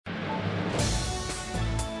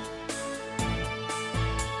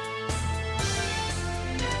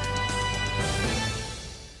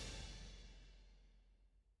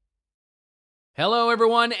Hello,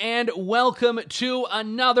 everyone, and welcome to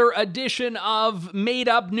another edition of Made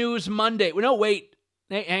Up News Monday. No, wait.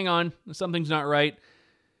 Hey, hang on. Something's not right.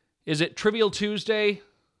 Is it Trivial Tuesday?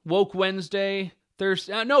 Woke Wednesday?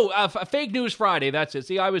 Thursday? Fake News Friday. That's it.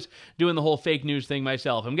 See, I was doing the whole fake news thing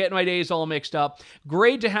myself. I'm getting my days all mixed up.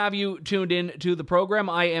 Great to have you tuned in to the program.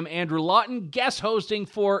 I am Andrew Lawton, guest hosting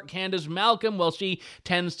for Candace Malcolm, while she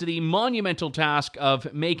tends to the monumental task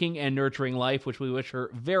of making and nurturing life, which we wish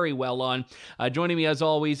her very well on. Joining me, as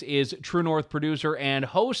always, is True North producer and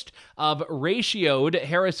host of Ratioed,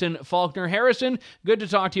 Harrison Faulkner. Harrison, good to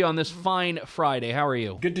talk to you on this fine Friday. How are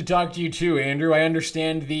you? Good to talk to you too, Andrew. I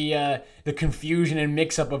understand the confusion and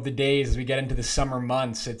mix-up of the days as we get into the summer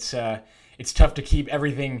months. It's tough to keep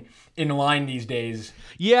everything in line these days.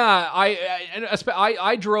 Yeah,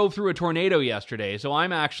 I drove through a tornado yesterday, so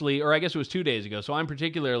I'm actually, or I guess it was 2 days ago, so I'm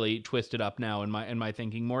particularly twisted up now in my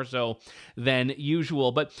thinking, more so than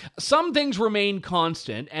usual. But some things remain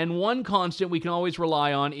constant, and one constant we can always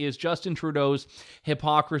rely on is Justin Trudeau's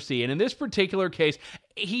hypocrisy. And in this particular case,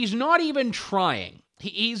 he's not even trying.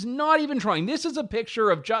 He's not even trying. This is a picture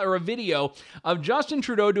of or a video of Justin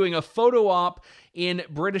Trudeau doing a photo op in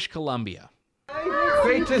British Columbia.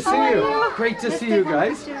 Great to see you. Great to see you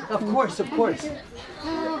guys. Of course, of course.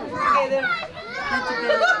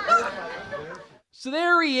 So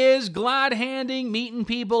there he is, glad-handing, meeting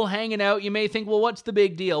people, hanging out. You may think, well, what's the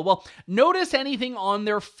big deal? Well, notice anything on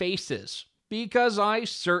their faces, because I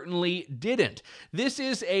certainly didn't. This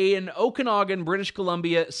is an Okanagan, British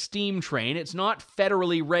Columbia steam train. It's not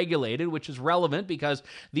federally regulated, which is relevant because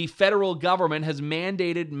the federal government has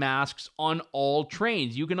mandated masks on all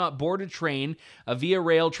trains. You cannot board a train, a Via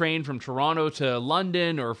Rail train from Toronto to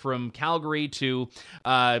London or from Calgary to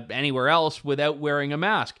anywhere else without wearing a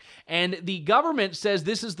mask. And the government says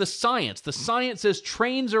this is the science. The science says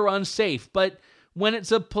trains are unsafe, but when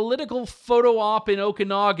it's a political photo op in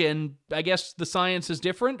Okanagan, I guess the science is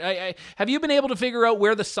different. Have you been able to figure out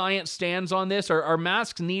where the science stands on this? Are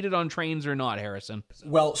masks needed on trains or not, Harrison?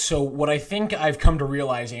 Well, so what I think I've come to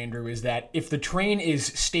realize, Andrew, is that if the train is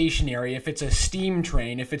stationary, if it's a steam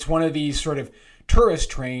train, if it's one of these sort of tourist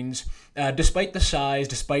trains, despite the size,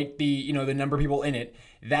 despite the number of people in it,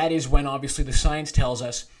 that is when obviously the science tells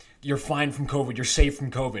us you're fine from COVID, you're safe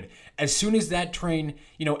from COVID. As soon as that train,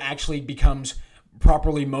 actually becomes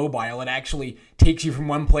properly mobile, it actually takes you from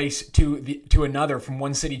one place to another, from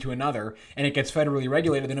one city to another, and it gets federally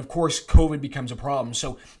regulated, then of course COVID becomes a problem.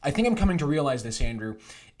 So I think I'm coming to realize this, Andrew.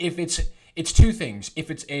 If it's two things.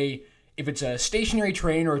 If it's a stationary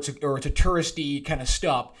train or it's a touristy kind of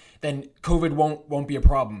stop, then COVID won't be a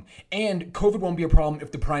problem. And COVID won't be a problem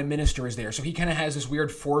if the Prime Minister is there. So he kind of has this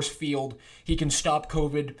weird force field. He can stop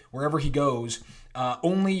COVID wherever he goes.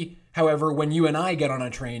 Only, however, when you and I get on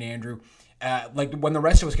a train, Andrew, like when the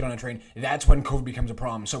rest of us get on a train, that's when COVID becomes a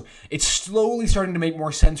problem. So it's slowly starting to make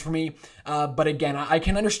more sense for me. But again, I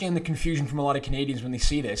can understand the confusion from a lot of Canadians when they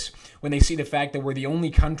see this, when they see the fact that we're the only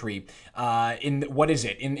country in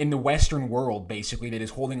the Western world, basically, that is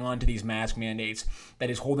holding on to these mask mandates, that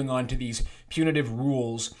is holding on to these punitive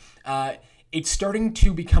rules. It's starting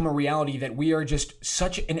to become a reality that we are just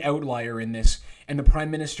such an outlier in this, and the Prime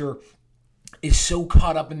Minister is so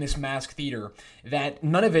caught up in this mask theater that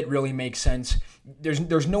none of it really makes sense.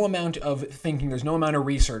 There's no amount of thinking, there's no amount of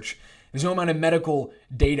research, there's no amount of medical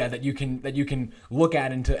data that you can look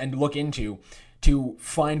at and look into to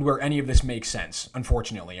find where any of this makes sense,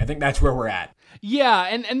 unfortunately. I think that's where we're at. Yeah,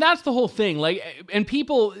 and that's the whole thing. And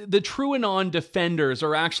people, the TrueAnon defenders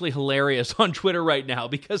are actually hilarious on Twitter right now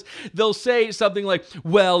because they'll say something like,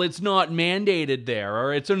 well, it's not mandated there,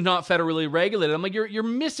 or it's not federally regulated. I'm like, you're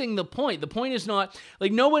missing the point. The point is not,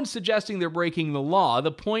 no one's suggesting they're breaking the law.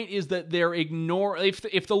 The point is that they're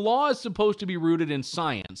if the law is supposed to be rooted in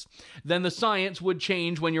science, then the science would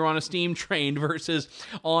change when you're on a steam train versus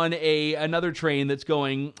on another train that's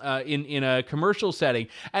going in a commercial setting.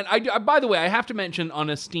 And I by the way, I have to mention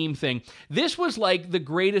on a steam thing, this was like the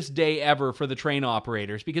greatest day ever for the train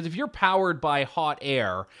operators, because if you're powered by hot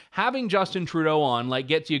air, having Justin Trudeau on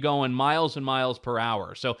gets you going miles and miles per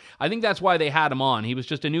hour. So I think that's why they had him on. He was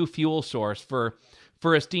just a new fuel source for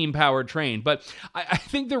a steam-powered train. But I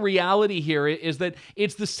think the reality here is that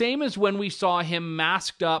it's the same as when we saw him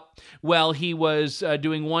masked up while he was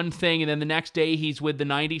doing one thing, and then the next day he's with the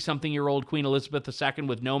 90-something-year-old Queen Elizabeth II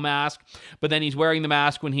with no mask, but then he's wearing the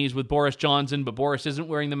mask when he's with Boris Johnson, but Boris isn't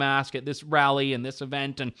wearing the mask at this rally and this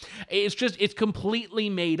event, and it's completely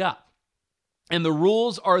made up. And the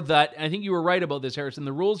rules are that, I think you were right about this, Harrison,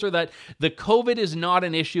 the rules are that the COVID is not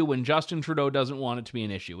an issue when Justin Trudeau doesn't want it to be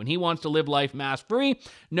an issue. When he wants to live life mask-free,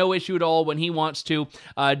 no issue at all. When he wants to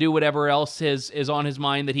do whatever else is on his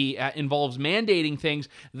mind that he involves mandating things,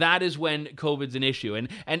 that is when COVID's an issue. And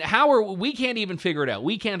we can't even figure it out.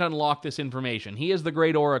 We can't unlock this information. He is the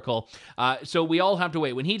great oracle. So we all have to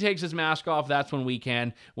wait. When he takes his mask off, that's when we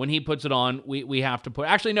can. When he puts it on, we have to put...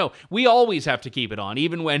 Actually, no, we always have to keep it on,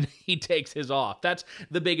 even when he takes his off. That's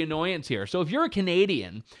the big annoyance here. So if you're a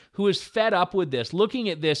Canadian who is fed up with this, looking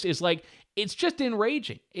at this is like, it's just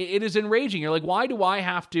enraging. It is enraging. You're like, why do I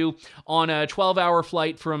have to, on a 12-hour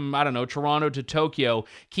flight from, I don't know, Toronto to Tokyo,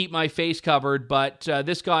 keep my face covered, but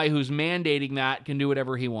this guy who's mandating that can do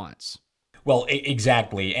whatever he wants? Well,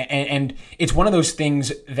 exactly. And it's one of those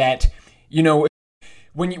things that, you know,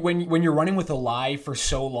 when you're running with a lie for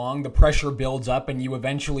so long, the pressure builds up, and you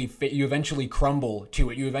eventually crumble to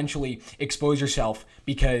it. You eventually expose yourself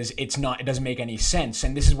because it doesn't make any sense.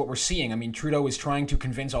 And this is what we're seeing. I mean, Trudeau is trying to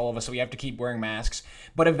convince all of us that we have to keep wearing masks,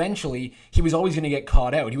 but eventually he was always going to get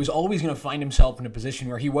caught out. He was always going to find himself in a position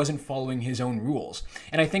where he wasn't following his own rules.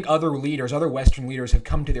 And I think other Western leaders have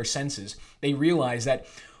come to their senses. They realize that,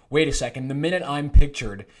 wait a second, the minute I'm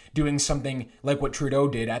pictured doing something like what Trudeau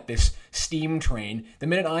did at this steam train, the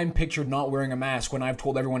minute I'm pictured not wearing a mask when I've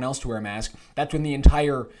told everyone else to wear a mask, that's when the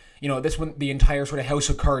entire sort of house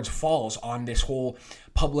of cards falls on this whole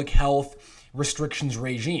public health restrictions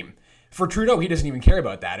regime. For Trudeau, he doesn't even care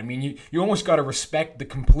about that. I mean, you almost got to respect the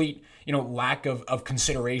complete, lack of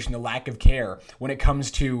consideration, the lack of care when it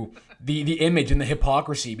comes to the image and the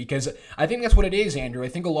hypocrisy, because I think that's what it is, Andrew. I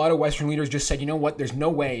think a lot of Western leaders just said, you know what, there's no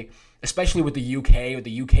way, especially with the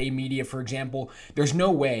UK media, for example, there's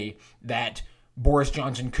no way that Boris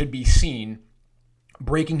Johnson could be seen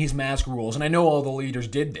breaking his mask rules. And I know all the leaders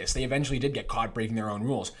did this. They eventually did get caught breaking their own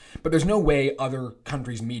rules. But there's no way other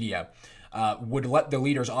countries' media would let the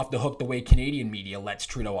leaders off the hook the way Canadian media lets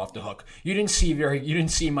Trudeau off the hook. You didn't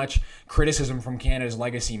see much criticism from Canada's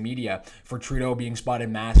legacy media for Trudeau being spotted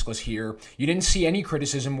maskless here. You didn't see any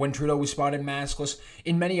criticism when Trudeau was spotted maskless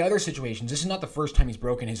in many other situations. This is not the first time he's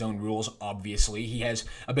broken his own rules, obviously. He has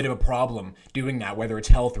a bit of a problem doing that, whether it's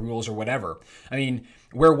health rules or whatever. I mean,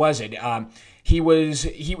 where was it? He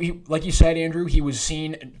like you said, Andrew, he was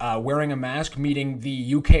seen wearing a mask meeting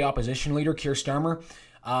the UK opposition leader, Keir Starmer.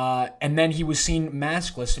 And then he was seen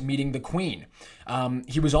maskless meeting the Queen.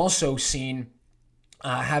 He was also seen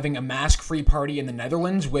having a mask-free party in the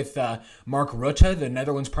Netherlands with Mark Rutte, the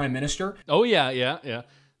Netherlands Prime Minister. Oh yeah.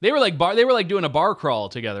 They were like doing a bar crawl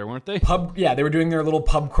together, weren't they? They were doing their little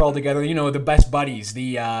pub crawl together. You know, the best buddies,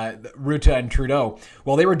 the Rutte and Trudeau.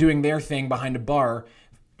 Well, they were doing their thing behind a bar,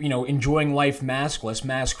 enjoying life maskless,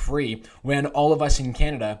 mask-free, when all of us in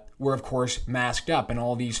Canada were, of course, masked up, and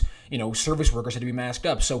all these, service workers had to be masked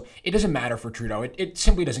up. So it doesn't matter for Trudeau. It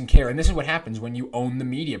simply doesn't care. And this is what happens when you own the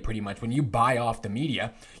media, pretty much. When you buy off the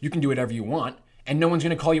media, you can do whatever you want, and no one's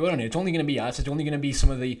going to call you out on it. It's only going to be us. It's only going to be some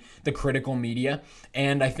of the critical media.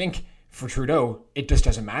 And I think for Trudeau, it just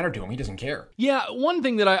doesn't matter to him. He doesn't care. Yeah, one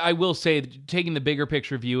thing that I will say, taking the bigger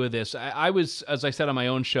picture view of this, I was, as I said on my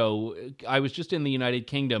own show, I was just in the United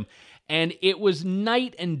Kingdom, and it was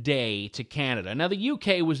night and day to Canada. Now, the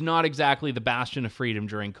UK was not exactly the bastion of freedom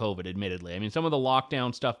during COVID, admittedly. I mean, some of the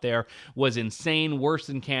lockdown stuff there was insane, worse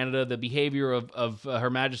than Canada. The behavior of Her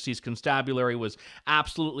Majesty's Constabulary was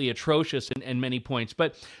absolutely atrocious in many points.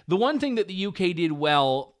 But the one thing that the UK did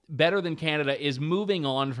well, better than Canada, is moving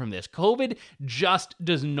on from this. COVID just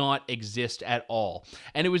does not exist at all.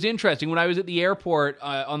 And it was interesting. When I was at the airport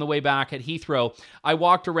on the way back at Heathrow, I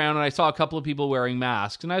walked around and I saw a couple of people wearing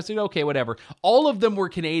masks. And I said, okay, whatever. All of them were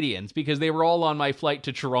Canadians because they were all on my flight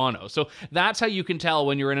to Toronto. So that's how you can tell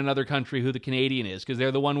when you're in another country who the Canadian is, because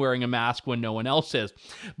they're the one wearing a mask when no one else is.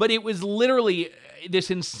 But it was literally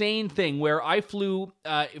this insane thing where I flew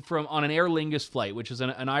on an Aer Lingus flight, which is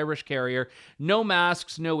an Irish carrier, no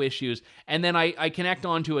masks, no issues, and then I connect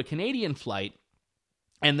onto a Canadian flight,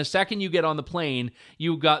 and the second you get on the plane,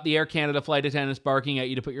 you got the Air Canada flight attendants barking at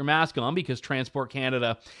you to put your mask on because Transport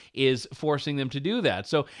Canada is forcing them to do that.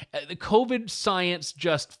 So the COVID science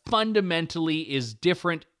just fundamentally is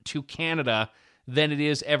different to Canada than it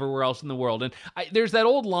is everywhere else in the world. And there's that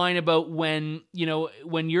old line about when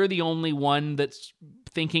you're the only one that's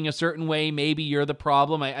thinking a certain way, maybe you're the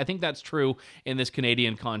problem. I think that's true in this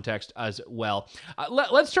Canadian context as well.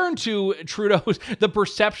 Let's turn to the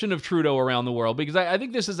perception of Trudeau around the world, because I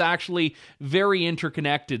think this is actually very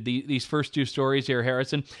interconnected, these first two stories here,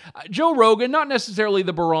 Harrison. Joe Rogan, not necessarily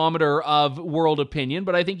the barometer of world opinion,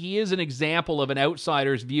 but I think he is an example of an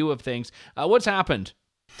outsider's view of things. What's happened?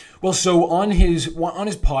 Well, so on his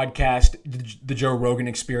podcast, the Joe Rogan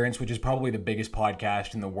Experience, which is probably the biggest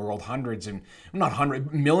podcast in the world,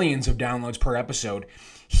 millions of downloads per episode,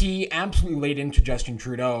 he absolutely laid into Justin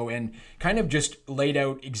Trudeau and kind of just laid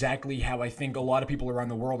out exactly how I think a lot of people around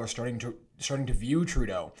the world are starting to view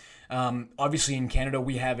Trudeau. Obviously, in Canada,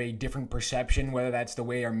 we have a different perception, whether that's the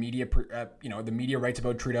way our media, the media writes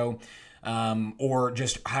about Trudeau. Or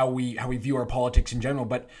just how we view our politics in general.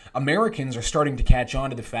 But Americans are starting to catch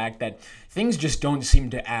on to the fact that things just don't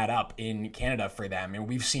seem to add up in Canada for them. And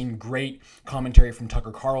we've seen great commentary from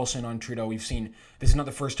Tucker Carlson on Trudeau. This is not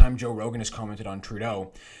the first time Joe Rogan has commented on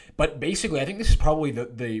Trudeau. But basically, I think this is probably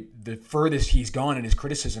the furthest he's gone in his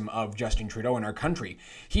criticism of Justin Trudeau in our country.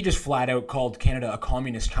 He just flat out called Canada a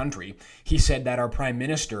communist country. He said that our prime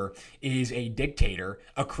minister is a dictator,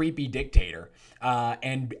 a creepy dictator,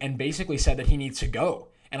 and basically said that he needs to go.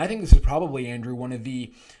 And I think this is probably, Andrew, one of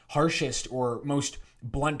the harshest or most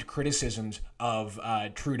blunt criticisms of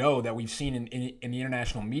Trudeau that we've seen in the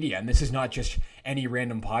international media. And this is not just any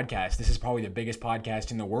random podcast. This is probably the biggest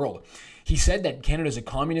podcast in the world. He said that Canada is a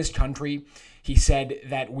communist country. He said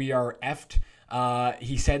that we are effed.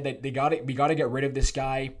 He said that we got to get rid of this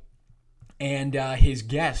guy. And his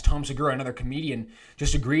guest, Tom Segura, another comedian,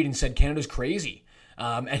 just agreed and said Canada's crazy.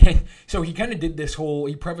 And so he kind of did this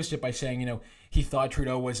he prefaced it by saying, he thought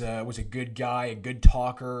Trudeau was a good guy, a good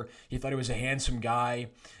talker. He thought he was a handsome guy.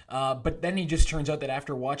 But then he just turns out that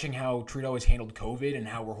after watching how Trudeau has handled COVID and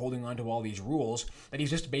how we're holding on to all these rules, that he's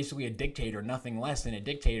just basically a dictator, nothing less than a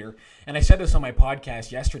dictator. And I said this on my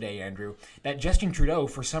podcast yesterday, Andrew, that Justin Trudeau,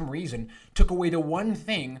 for some reason, took away the one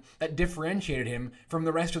thing that differentiated him from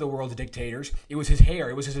the rest of the world's dictators. It was his hair.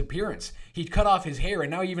 It was his appearance. He cut off his hair,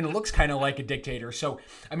 and now he even looks kind of like a dictator. So,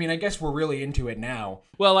 I mean, I guess we're really into it now.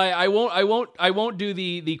 Well, I won't do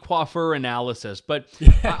the coiffeur analysis, but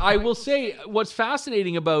I will say what's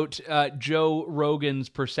fascinating about Joe Rogan's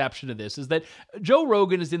perception of this is that Joe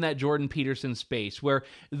Rogan is in that Jordan Peterson space where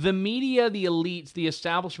the media, the elites, the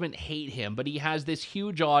establishment hate him, but he has this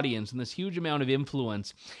huge audience and this huge amount of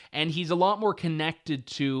influence, and he's a lot more connected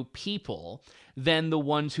to people than the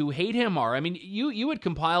ones who hate him are. I mean, you had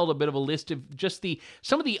compiled a bit of a list of just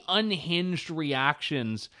some of the unhinged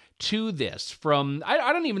reactions to this from,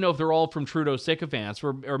 I don't even know if they're all from Trudeau sycophants,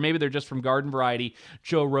 or maybe they're just from garden variety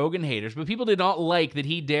Joe Rogan haters, but people did not like that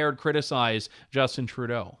he dared criticize Justin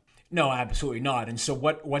Trudeau. No, absolutely not. And so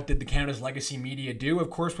what did the Canada's legacy media do, of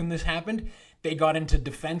course, when this happened? They got into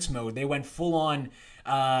defense mode. They went full on.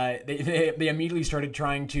 They immediately started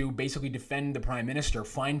trying to basically defend the prime minister,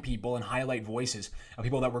 find people and highlight voices of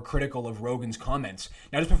people that were critical of Rogan's comments.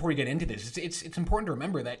 Now, just before we get into this, it's important to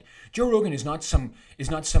remember that Joe Rogan is not some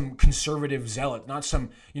conservative zealot, not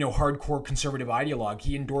some hardcore conservative ideologue.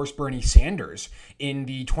 He endorsed Bernie Sanders in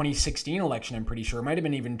the 2016 election. I'm pretty sure it might have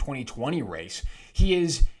been even 2020 race. He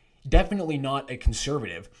is definitely not a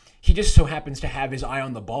conservative. He just so happens to have his eye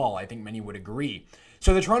on the ball, I think many would agree.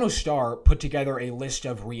 So the Toronto Star put together a list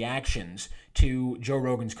of reactions to Joe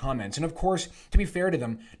Rogan's comments. And of course, to be fair to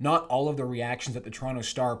them, not all of the reactions that the Toronto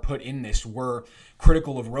Star put in this were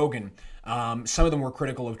critical of Rogan. Some of them were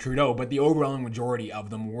critical of Trudeau, but the overwhelming majority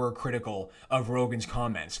of them were critical of Rogan's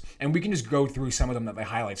comments. And we can just go through some of them that they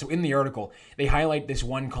highlight. So in the article, they highlight this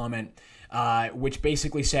one comment which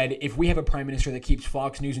basically said, if we have a prime minister that keeps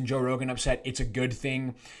Fox News and Joe Rogan upset, it's a good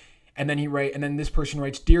thing. And then this person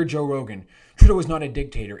writes, Dear Joe Rogan, Trudeau is not a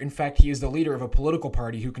dictator. In fact, he is the leader of a political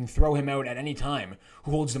party who can throw him out at any time,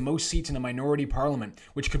 who holds the most seats in a minority parliament,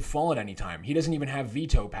 which could fall at any time. He doesn't even have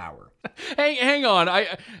veto power. Hang on.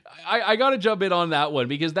 I got to jump in on that one,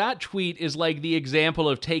 because that tweet is like the example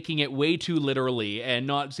of taking it way too literally and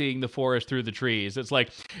not seeing the forest through the trees. It's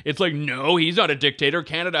like, no, he's not a dictator.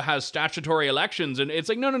 Canada has statutory elections. And it's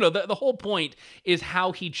like, no. The whole point is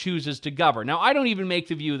how he chooses to govern. Now, I don't even make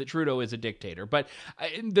the view that Trudeau is a dictator, but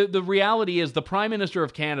the reality is the Prime Minister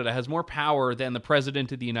of Canada has more power than the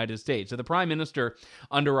President of the United States. So the Prime Minister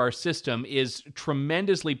under our system is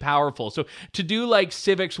tremendously powerful. So to do like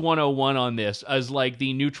Civics 101 on this as like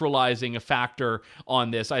the neutralizing a factor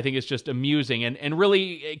on this, I think it's just amusing and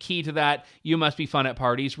really key to that "you must be fun at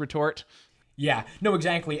parties" retort. Yeah, no,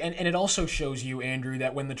 exactly. And it also shows you, Andrew,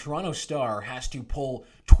 that when the Toronto Star has to pull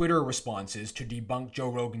Twitter responses to debunk Joe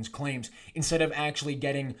Rogan's claims, instead of actually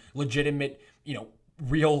getting legitimate,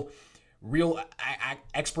 real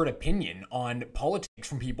expert opinion on politics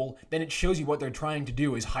from people, then it shows you what they're trying to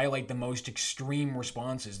do is highlight the most extreme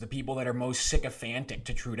responses, the people that are most sycophantic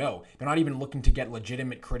to Trudeau. They're not even looking to get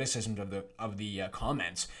legitimate criticisms of the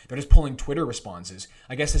comments. They're just pulling Twitter responses.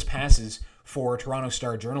 I guess this passes for Toronto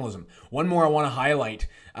Star journalism. One more I want to highlight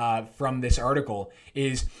from this article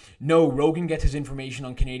is, no, Rogan gets his information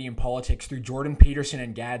on Canadian politics through Jordan Peterson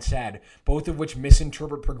and Gad Saad, both of which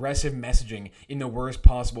misinterpret progressive messaging in the worst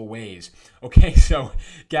possible ways. Okay, so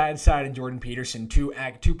Gad Saad and Jordan Peterson, two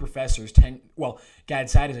professors, Gad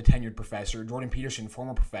Saad is a tenured professor, Jordan Peterson,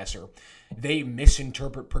 former professor. They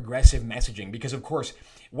misinterpret progressive messaging because, of course,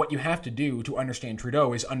 what you have to do to understand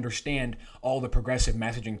Trudeau is understand all the progressive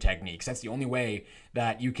messaging techniques. That's the only way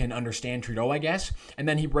that you can understand Trudeau, I guess. And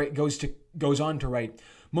then he goes on to write,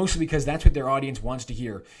 mostly because that's what their audience wants to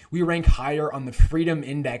hear. We rank higher on the Freedom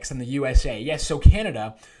Index than the USA. Yes, so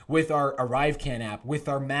Canada, with our ArriveCan app, with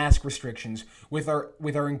our mask restrictions, with our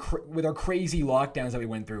crazy lockdowns that we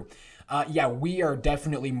went through, we are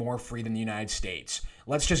definitely more free than the United States.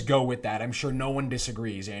 Let's just go with that. I'm sure no one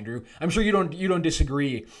disagrees, Andrew. I'm sure you don't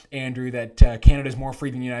disagree, Andrew, that Canada is more free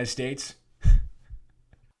than the United States.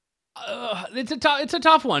 It's a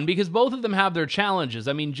tough one because both of them have their challenges.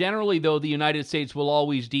 I mean, generally, though, the United States will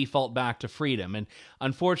always default back to freedom. And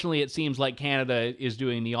unfortunately, it seems like Canada is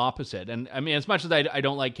doing the opposite. And I mean, as much as I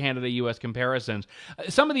don't like Canada-U.S. comparisons,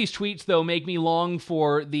 some of these tweets, though, make me long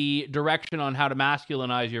for the direction on how to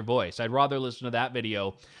masculinize your voice. I'd rather listen to that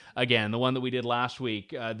video again, the one that we did last week,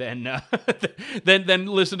 than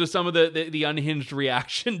listen to some of the unhinged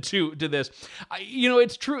reaction to this.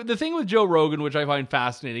 It's true. The thing with Joe Rogan, which I find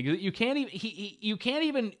fascinating, is that you can't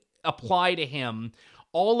even apply to him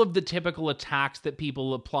all of the typical attacks that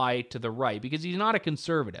people apply to the right, because he's not a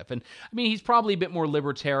conservative. And I mean, he's probably a bit more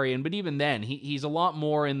libertarian, but even then, he's a lot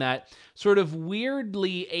more in that sort of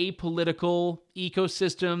weirdly apolitical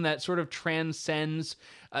ecosystem that sort of transcends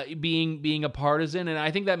being a partisan. And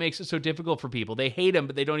I think that makes it so difficult for people. They hate him,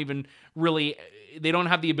 but they don't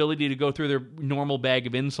have the ability to go through their normal bag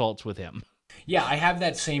of insults with him. Yeah, I have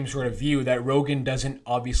that same sort of view that Rogan doesn't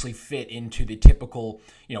obviously fit into the typical,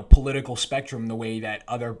 political spectrum the way that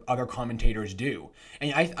other commentators do.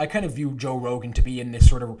 And I kind of view Joe Rogan to be in this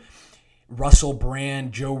sort of Russell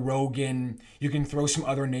Brand, Joe Rogan. You can throw some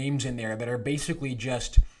other names in there that are basically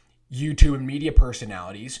just YouTube and media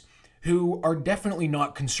personalities who are definitely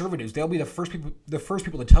not conservatives. They'll be the first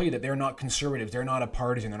people to tell you that they're not conservatives. They're not a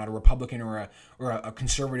partisan. They're not a Republican or a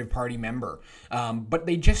conservative party member. But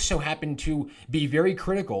they just so happen to be very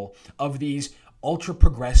critical of these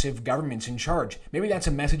ultra-progressive governments in charge. Maybe that's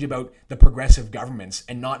a message about the progressive governments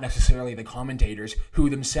and not necessarily the commentators who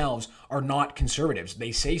themselves are not conservatives.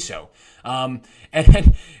 They say so. Joe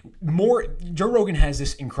Rogan has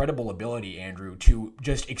this incredible ability, Andrew, to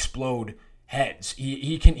just explode heads.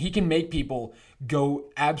 He can make people go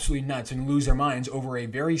absolutely nuts and lose their minds over a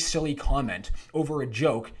very silly comment, over a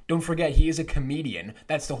joke. Don't forget, he is a comedian.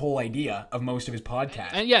 That's the whole idea of most of his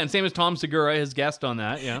podcasts. And same as Tom Segura, his guest on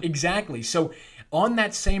that. Yeah, exactly. So on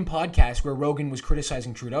that same podcast where Rogan was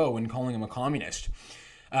criticizing Trudeau and calling him a communist,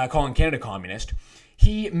 calling Canada communist,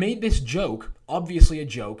 he made this joke, obviously a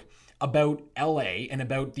joke, about LA and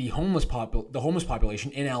about the homeless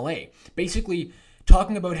population in LA. Basically,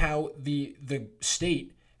 talking about how the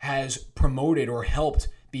state has promoted or helped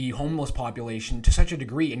the homeless population to such a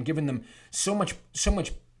degree and given them so much,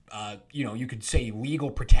 you could say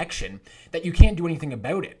legal protection that you can't do anything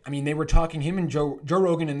about it. I mean, they were talking, him and Joe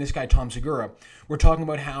Rogan and this guy Tom Segura were talking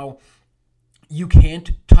about how you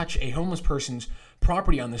can't touch a homeless person's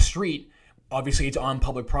property on the street. Obviously, it's on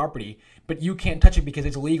public property, but you can't touch it because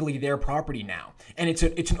it's legally their property now. And it's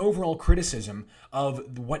an overall criticism of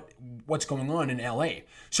what's going on in LA.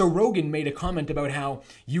 So Rogan made a comment about how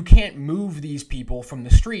you can't move these people from the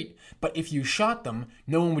street, but if you shot them,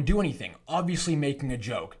 no one would do anything. Obviously making a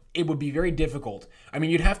joke. It would be very difficult. I mean,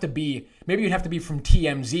 you'd have to be from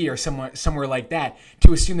TMZ or somewhere like that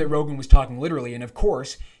to assume that Rogan was talking literally. And of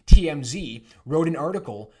course, TMZ wrote an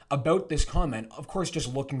article about this comment, of course,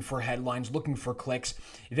 just looking for headlines, looking for clicks.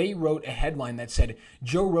 They wrote a headline that said,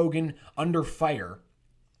 Joe Rogan under fire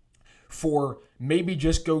for maybe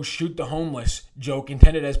just go shoot the homeless joke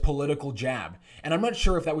intended as political jab. And I'm not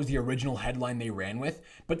sure if that was the original headline they ran with,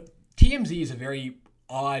 but TMZ is a very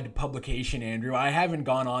odd publication, Andrew. I haven't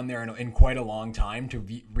gone on there in quite a long time to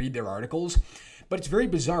read their articles, but it's very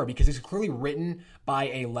bizarre because it's clearly written by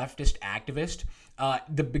a leftist activist.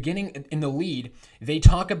 The beginning, in the lead, they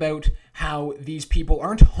talk about how these people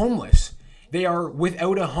aren't homeless. They are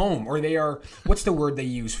without a home, or they are, what's the word they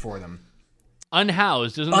use for them?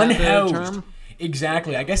 Unhoused, isn't that the term?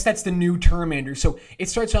 Exactly. I guess that's the new term, Andrew. So it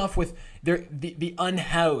starts off with the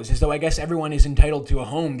unhoused, as though I guess everyone is entitled to a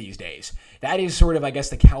home these days. That is sort of, I guess,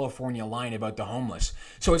 the California line about the homeless.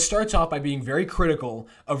 So it starts off by being very critical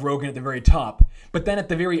of Rogan at the very top, but then at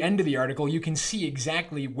the very end of the article, you can see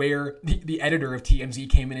exactly where the editor of TMZ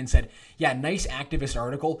came in and said, yeah, nice activist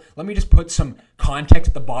article. Let me just put some context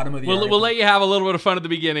at the bottom of the article. We'll let you have a little bit of fun at the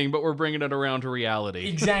beginning, but we're bringing it around to reality.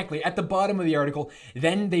 Exactly. At the bottom of the article,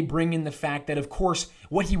 then they bring in the fact that, of course,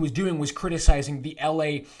 what he was doing was criticizing the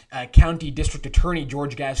LA County District Attorney,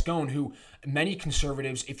 George Gascon, who many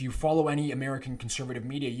conservatives, if you follow any American conservative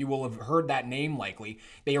media, you will have heard that name likely.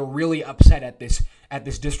 They are really upset at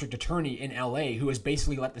this district attorney in LA who has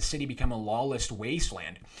basically let the city become a lawless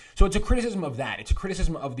wasteland. So it's a criticism of that. It's a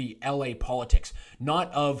criticism of the LA politics,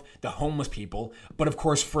 not of the homeless people, but of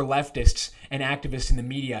course for leftists and activists in the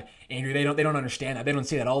media, Andrew, they don't understand that. They don't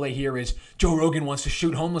see that. All they hear is Joe Rogan wants to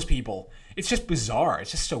shoot homeless people. It's just bizarre.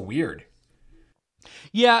 It's just so weird.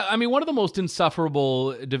 Yeah, I mean, one of the most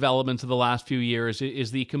insufferable developments of the last few years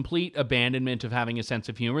is the complete abandonment of having a sense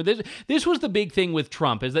of humor. This was the big thing with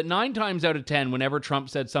Trump, is that 9 times out of 10, whenever Trump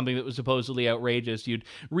said something that was supposedly outrageous, you'd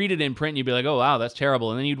read it in print and you'd be like, oh, wow, that's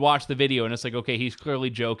terrible. And then you'd watch the video and it's like, okay, he's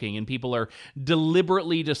clearly joking. And people are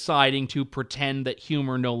deliberately deciding to pretend that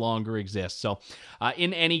humor no longer exists. So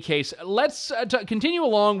in any case, let's continue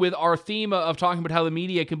along with our theme of talking about how the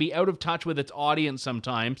media can be out of touch with its audience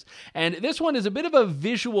sometimes. And this one is a bit of a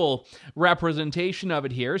visual representation of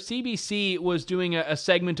it here. CBC was doing a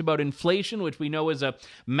segment about inflation, which we know is a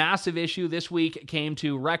massive issue. This week came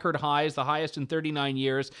to record highs, the highest in 39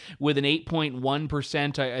 years, with an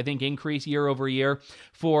 8.1%, I think, increase year over year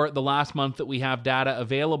for the last month that we have data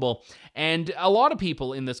available. And a lot of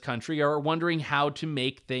people in this country are wondering how to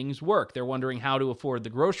make things work. They're wondering how to afford the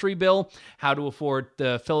grocery bill, how to afford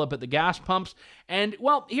the fill up at the gas pumps. And,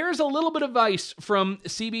 well, here's a little bit of advice from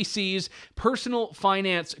CBC's personal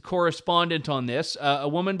finance correspondent on this, a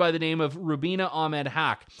woman by the name of Rubina Ahmed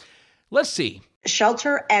Haq. Let's see.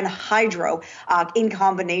 Shelter and hydro in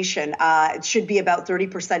combination should be about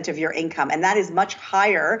 30% of your income. And that is much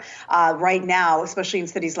higher right now, especially in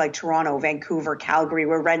cities like Toronto, Vancouver, Calgary,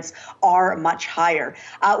 where rents are much higher.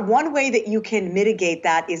 One way that you can mitigate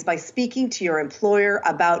that is by speaking to your employer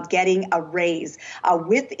about getting a raise.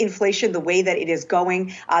 With inflation the way that it is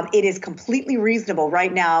going, it is completely reasonable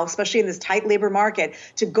right now, especially in this tight labor market,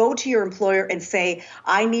 to go to your employer and say,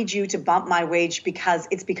 I need you to bump my wage because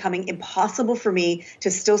it's becoming impossible for me to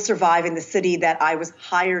still survive in the city that I was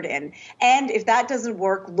hired in. And if that doesn't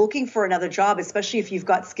work, looking for another job, especially if you've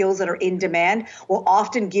got skills that are in demand, will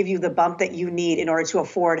often give you the bump that you need in order to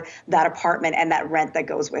afford that apartment and that rent that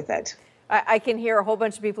goes with it. I can hear a whole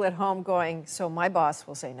bunch of people at home going, so my boss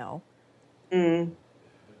will say no.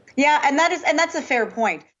 Yeah, and that's a fair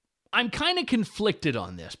point. I'm kind of conflicted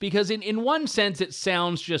on this because in one sense, it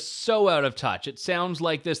sounds just so out of touch. It sounds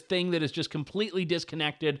like this thing that is just completely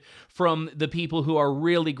disconnected from the people who are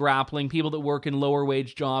really grappling, people that work in lower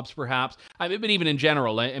wage jobs, perhaps. I mean, but even in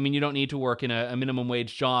general, I mean, you don't need to work in a minimum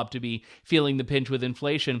wage job to be feeling the pinch with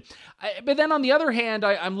inflation. But then on the other hand,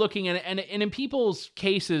 I'm looking at it, and in people's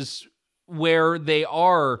cases where they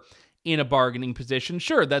are in a bargaining position,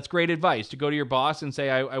 sure, that's great advice to go to your boss and say,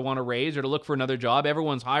 I want a raise, or to look for another job.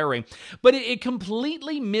 Everyone's hiring. But it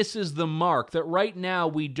completely misses the mark that right now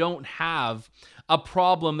we don't have a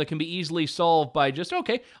problem that can be easily solved by just,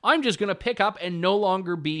 okay, I'm just going to pick up and no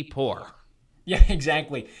longer be poor. Yeah,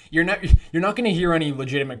 exactly. You're not going to hear any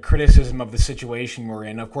legitimate criticism of the situation we're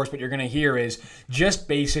in. Of course, what you're going to hear is just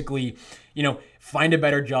basically, find a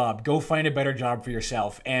better job. Go find a better job for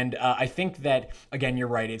yourself. And I think that, again, you're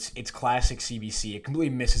right. It's classic CBC. It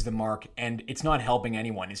completely misses the mark, and it's not helping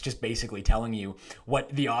anyone. It's just basically telling you what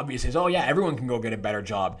the obvious is. Oh, yeah, everyone can go get a better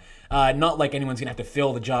job. Not like anyone's going to have to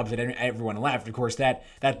fill the jobs that everyone left. Of course, that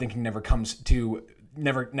thinking never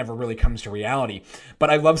really comes to reality. But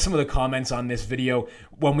I love some of the comments on this video.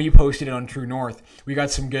 When we posted it on True North, we got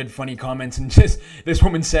some good, funny comments. And just this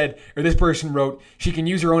woman said, or this person wrote, she can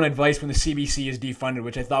use her own advice when the CBC is defunded,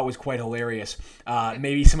 which I thought was quite hilarious.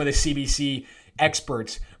 Maybe some of the CBC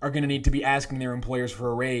experts are going to need to be asking their employers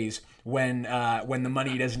for a raise when the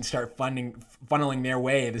money doesn't start funneling their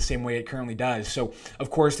way the same way it currently does. So, of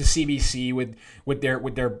course, the CBC with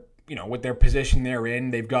their position they're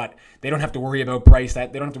in, they don't have to worry about price,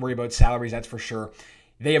 that they don't have to worry about salaries, that's for sure.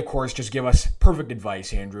 They, of course, just give us perfect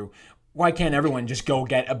advice, Andrew. Why can't everyone just go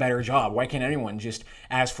get a better job? Why can't anyone just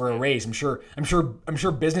ask for a raise? I'm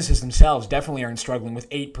sure businesses themselves definitely aren't struggling with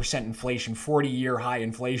 8% inflation, 40-year high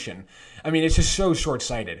inflation. I mean, it's just so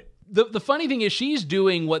short-sighted. the funny thing is she's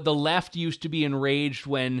doing what the left used to be enraged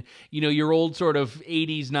when, your old sort of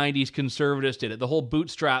 80s, 90s conservatives did it. The whole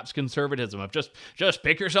bootstraps conservatism of just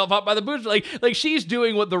pick yourself up by the boots. Like she's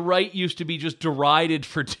doing what the right used to be just derided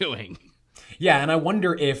for doing. Yeah, and I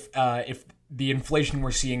wonder if the inflation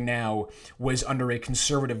we're seeing now was under a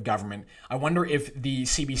conservative government. I wonder if the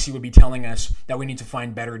CBC would be telling us that we need to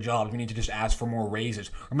find better jobs. We need to just ask for more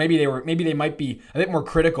raises, or maybe they might be a bit more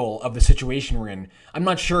critical of the situation we're in. I'm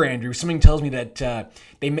not sure, Andrew. Something tells me that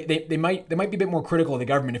they might be a bit more critical of the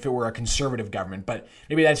government if it were a conservative government. But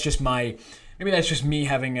maybe that's just me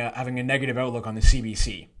having a negative outlook on the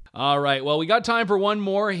CBC. All right. Well, we got time for one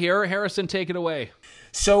more here. Harrison, take it away.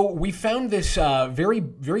 So we found this very,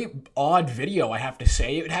 very odd video, I have to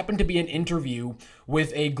say. It happened to be an interview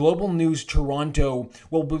with a Global News Toronto,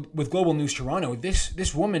 with Global News Toronto.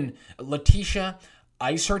 This woman, Letitia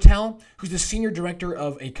Isertel, who's the senior director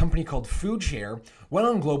of a company called FoodShare, went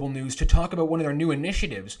on Global News to talk about one of their new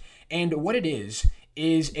initiatives. And what it is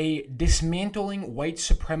a dismantling white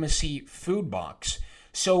supremacy food box.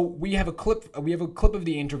 So we have a clip of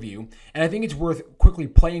the interview, and I think it's worth quickly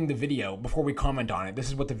playing the video before we comment on it. This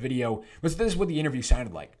is what the interview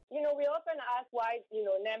sounded like. We often ask why,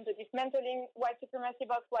 name the dismantling white supremacy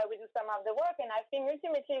box, why we do some of the work. And I think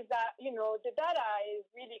ultimately is that, the data is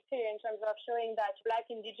really clear in terms of showing that Black,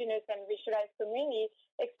 Indigenous, and racialized community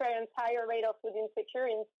experience higher rate of food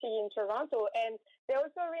insecurity in Toronto. And they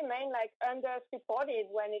also remain underreported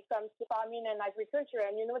when it comes to farming and agriculture.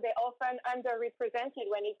 And, they're often underrepresented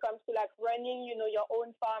when it comes to running, your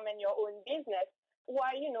own farm and your own business.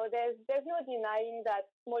 Why, there's no denying that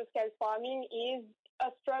small-scale farming is a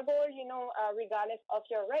struggle, regardless of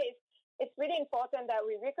your race. It's really important that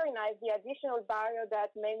we recognize the additional barrier that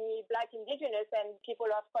many Black, Indigenous, and people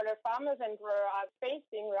of color farmers and growers are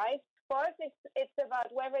facing, right? For us, it's about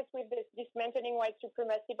whether it's with this dismantling white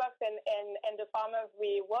supremacy box and the farmers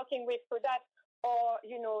we're working with for that, or,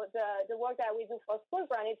 the work that we do for School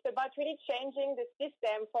Brand. It's about really changing the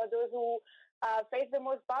system for those who face the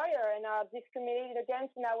most barrier and are discriminated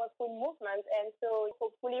against in our food movement. And so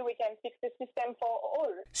hopefully we can fix the system for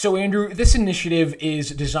all. So, Andrew, this initiative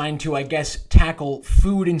is designed to, I guess, tackle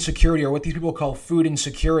food insecurity, or what these people call food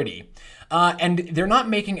insecurity. And they're not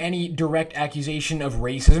making any direct accusation of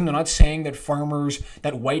racism. They're not saying that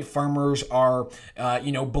white farmers are,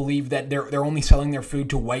 believe that they're only selling their food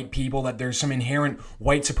to white people, that there's some inherent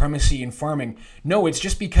white supremacy in farming. No, it's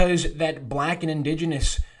just because that Black and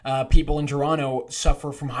Indigenous people in Toronto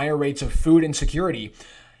suffer from higher rates of food insecurity.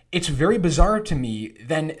 It's very bizarre to me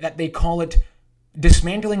then that they call it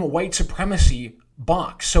dismantling white supremacy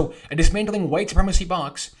box. So a dismantling white supremacy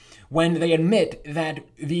box when they admit that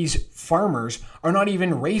these farmers are not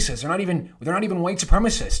even racist, they're not even white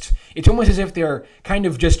supremacists. It's almost as if they're kind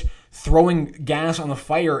of just throwing gas on the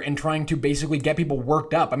fire and trying to basically get people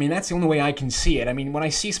worked up. I mean, that's the only way I can see it. I mean, when I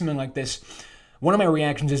see something like this, one of my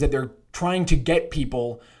reactions is that they're trying to get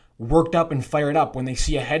people worked up and fired up when they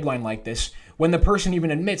see a headline like this, when the person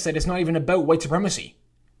even admits that it's not even about white supremacy.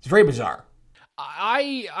 It's very bizarre.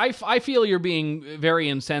 I feel you're being very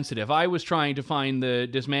insensitive. I was trying to find the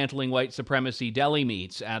dismantling white supremacy deli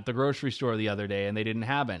meats at the grocery store the other day, and they didn't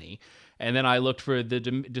have any. And then I looked for the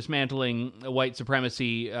dismantling white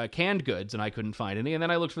supremacy canned goods, and I couldn't find any. And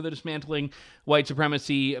then I looked for the dismantling white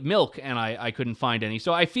supremacy milk, and I couldn't find any.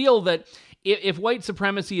 So I feel that if white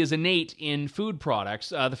supremacy is innate in food products,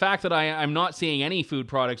 the fact that I'm not seeing any food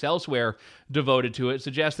products elsewhere devoted to it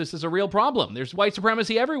suggests this is a real problem. There's white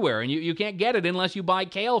supremacy everywhere, and you can't get it unless you buy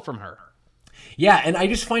kale from her. Yeah, and I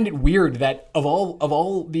just find it weird that of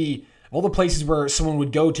all the places where someone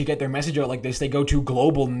would go to get their message out like this, they go to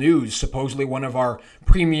Global News, supposedly one of our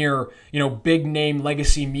premier, big name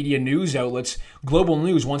legacy media news outlets. Global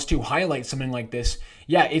News wants to highlight something like this.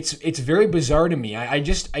 Yeah, it's very bizarre to me. I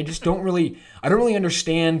just don't really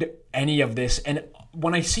understand any of this. And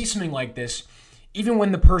when I see something like this, even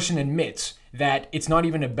when the person admits that it's not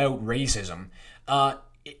even about racism,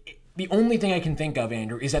 the only thing I can think of,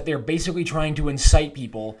 Andrew, is that they're basically trying to incite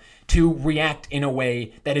people to react in a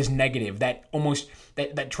way that is negative,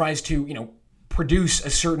 that tries to, produce a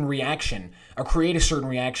certain reaction or create a certain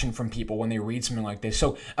reaction from people when they read something like this.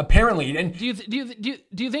 So apparently, and do you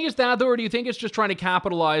think it's that though, or do you think it's just trying to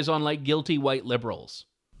capitalize on guilty white liberals?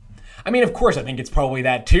 I mean, of course, I think it's probably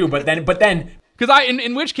that too. But then, because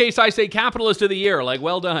in which case I say capitalist of the year,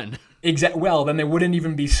 well done. Well, then they wouldn't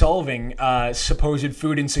even be solving supposed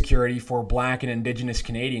food insecurity for Black and Indigenous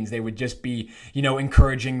Canadians. They would just be,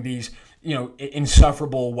 encouraging these,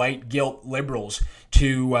 insufferable white guilt liberals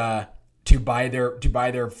to buy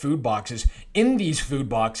their food boxes. In these food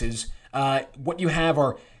boxes, what you have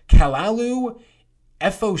are kalalu,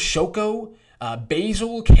 Efo Shoko,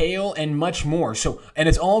 basil, kale, and much more. So, and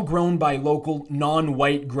it's all grown by local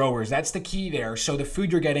non-white growers. That's the key there. So the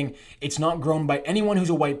food you're getting, it's not grown by anyone who's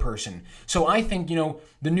a white person. So I think,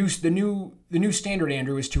 the new standard,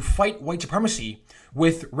 Andrew, is to fight white supremacy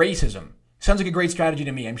with racism. Sounds like a great strategy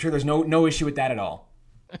to me. I'm sure there's no issue with that at all.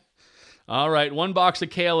 All right, one box of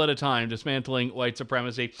kale at a time, dismantling white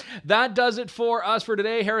supremacy. That does it for us for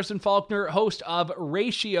today. Harrison Faulkner, host of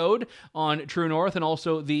Ratioed on True North, and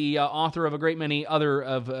also the author of a great many other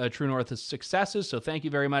of True North's successes. So thank you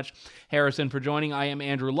very much, Harrison, for joining. I am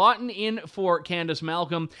Andrew Lawton, in for Candace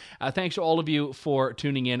Malcolm. Thanks to all of you for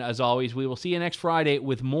tuning in. As always, we will see you next Friday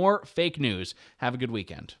with more fake news. Have a good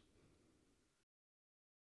weekend.